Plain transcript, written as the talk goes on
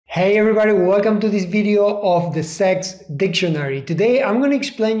Hey everybody, welcome to this video of the Sex Dictionary. Today I'm going to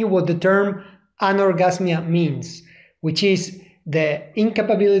explain you what the term anorgasmia means, which is the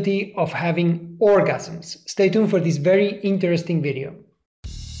incapability of having orgasms. Stay tuned for this very interesting video.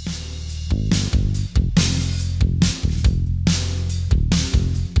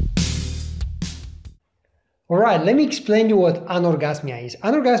 Alright, let me explain you what anorgasmia is.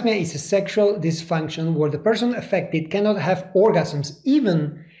 Anorgasmia is a sexual dysfunction where the person affected cannot have orgasms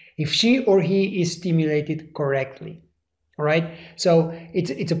even if she or he is stimulated correctly. Alright, so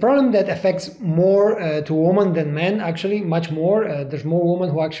it's a problem that affects more to women than men, actually, much more. There's more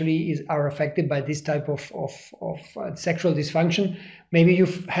women who actually are affected by this type of sexual dysfunction. Maybe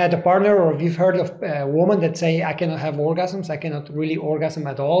you've had a partner or you've heard of a woman that say, I cannot have orgasms, I cannot really orgasm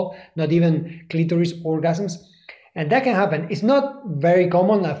at all, not even clitoris orgasms. And that can happen. It's not very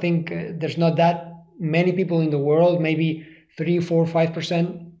common. I think there's not that many people in the world, maybe 3, 4,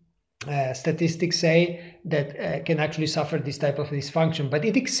 5%. Statistics say that can actually suffer this type of dysfunction, but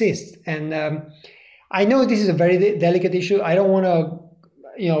it exists. And I know this is a very delicate issue. I don't want to,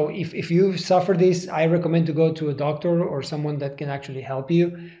 if you suffer this, I recommend to go to a doctor or someone that can actually help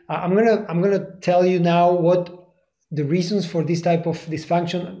you. I'm gonna tell you now what the reasons for this type of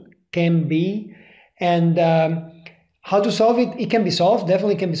dysfunction can be, and how to solve it. It can be solved,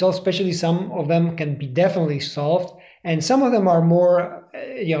 definitely can be solved, especially some of them can be definitely solved. And some of them are more,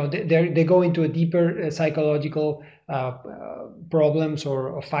 they go into a deeper psychological problems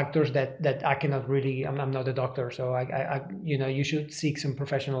or factors that I cannot really. I'm not a doctor, so you should seek some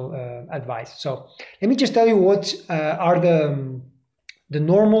professional advice. So let me just tell you what are the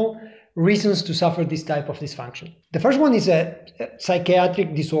normal reasons to suffer this type of dysfunction. The first one is a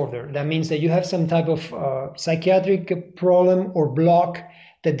psychiatric disorder. That means that you have some type of psychiatric problem or block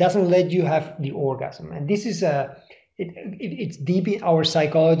that doesn't let you have the orgasm, and this is it's deep in our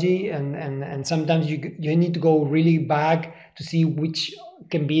psychology, and sometimes you need to go really back to see which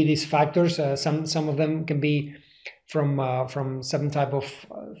can be these factors. Some of them can be from some type of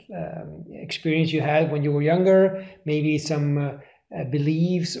experience you had when you were younger, maybe some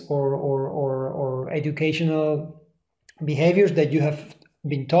beliefs or educational behaviors that you have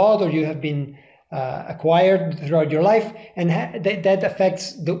been taught or you have been acquired throughout your life, and that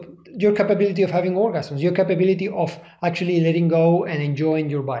affects your capability of having orgasms, your capability of actually letting go and enjoying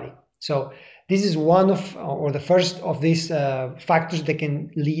your body. So this is one of, or the first of these factors that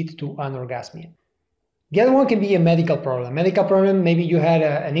can lead to anorgasmia. The other one can be a medical problem. Medical problem, maybe you had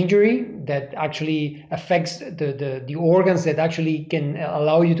an injury that actually affects the organs that actually can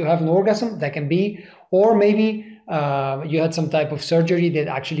allow you to have an orgasm. That can be, or maybe you had some type of surgery that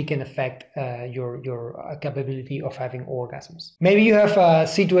actually can affect your capability of having orgasms. Maybe you have a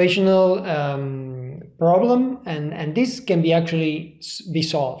situational problem, and this can be actually be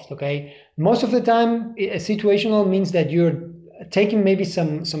solved. Okay, most of the time, a situational means that you're taking maybe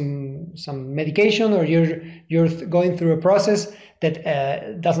some medication, or you're going through a process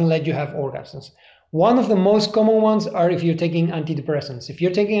that doesn't let you have orgasms. One of the most common ones are if you're taking antidepressants. If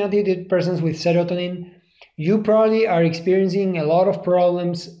you're taking antidepressants with serotonin, you probably are experiencing a lot of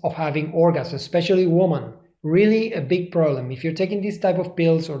problems of having orgasms, especially women. Really a big problem. If you're taking this type of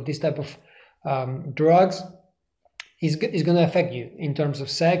pills or this type of drugs, is going to affect you in terms of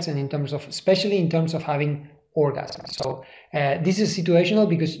sex and in terms of, especially in terms of having orgasms. So this is situational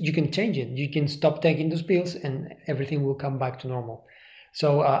because you can change it. You can stop taking those pills and everything will come back to normal.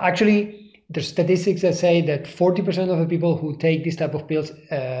 So actually, there's statistics that say that 40% of the people who take this type of pills,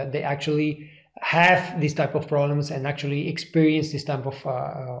 they actually have this type of problems and actually experience this type of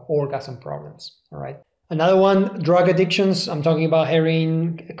orgasm problems. All right. Another one, drug addictions. I'm talking about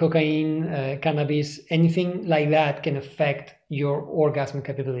heroin, cocaine, cannabis, anything like that can affect your orgasm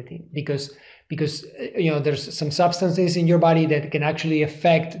capability because there's some substances in your body that can actually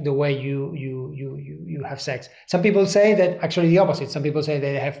affect the way you have sex. Some people say that actually the opposite. Some people say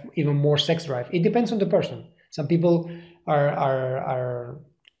they have even more sex drive. It depends on the person. Some people are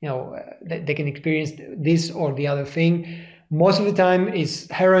they can experience this or the other thing. Most of the time,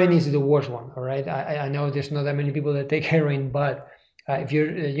 heroin is the worst one. All right, I know there's not that many people that take heroin, but if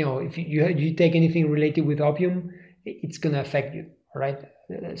you take anything related with opium, it's gonna affect you. All right,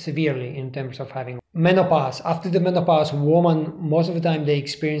 severely in terms of having menopause. After the menopause, woman, most of the time they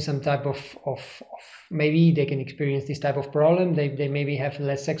experience some type of maybe they can experience this type of problem. They maybe have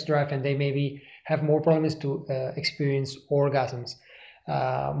less sex drive and they maybe have more problems to experience orgasms.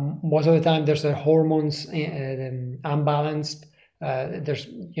 Most of the time there's a hormones unbalanced. There's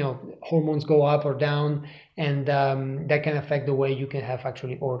hormones go up or down, and that can affect the way you can have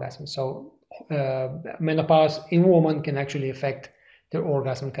actually orgasms. So menopause in women can actually affect their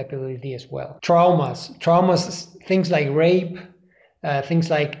orgasm capability as well. Traumas, things like rape, things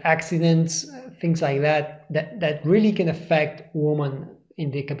like accidents, things like that really can affect women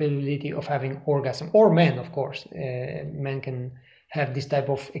in the capability of having orgasm, or men, of course. Men can have this type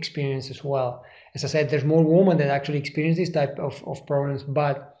of experience as well. As I said, there's more women that actually experience this type of problems,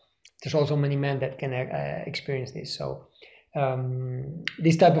 but there's also many men that can experience this. So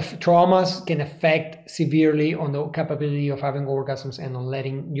this type of traumas can affect severely on the capability of having orgasms and on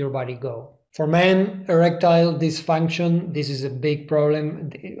letting your body go. For men, erectile dysfunction, this is a big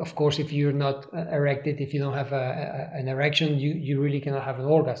problem. Of course, if you're not erected, if you don't have an erection, you really cannot have an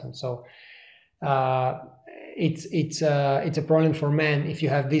orgasm. So it's a problem for men. If you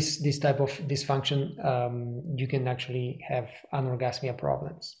have this type of dysfunction, you can actually have anorgasmia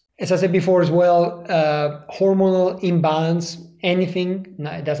problems. As I said before as well, hormonal imbalance, anything,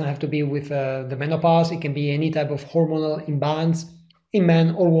 it doesn't have to be with the menopause, it can be any type of hormonal imbalance in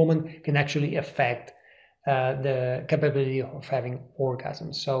man or woman can actually affect the capability of having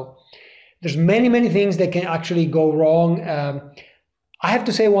orgasms. So there's many things that can actually go wrong. I have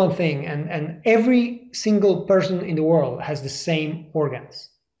to say one thing, and every single person in the world has the same organs.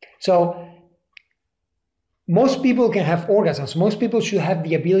 So most people can have orgasms. Most people should have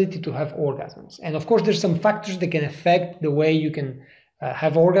the ability to have orgasms. And of course, there's some factors that can affect the way you can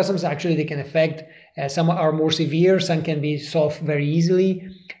have orgasms. Actually, they can affect, some are more severe, some can be solved very easily.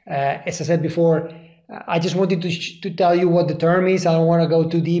 As I said before, I just wanted to tell you what the term is. I don't want to go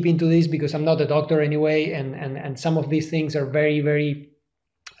too deep into this because I'm not a doctor anyway, and some of these things are very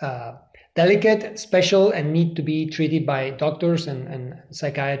delicate, special, and need to be treated by doctors and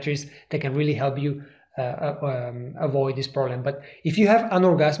psychiatrists that can really help you avoid this problem. But if you have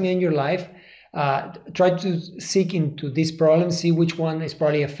anorgasmia in your life, try to seek into this problem, see which one is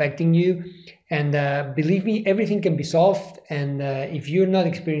probably affecting you, and believe me, everything can be solved. And if you're not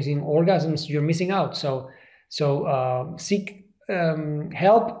experiencing orgasms, you're missing out. So seek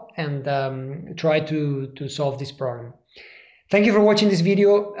help and try to solve this problem. Thank you for watching this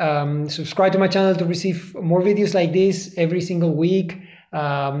video. Subscribe to my channel to receive more videos like this every single week.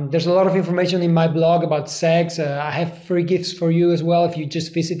 There's a lot of information in my blog about sex. I have free gifts for you as well. If you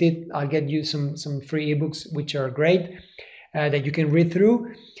just visit it, I'll get you some free ebooks, which are great, that you can read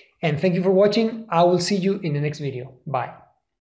through. And thank you for watching. I will see you in the next video. Bye.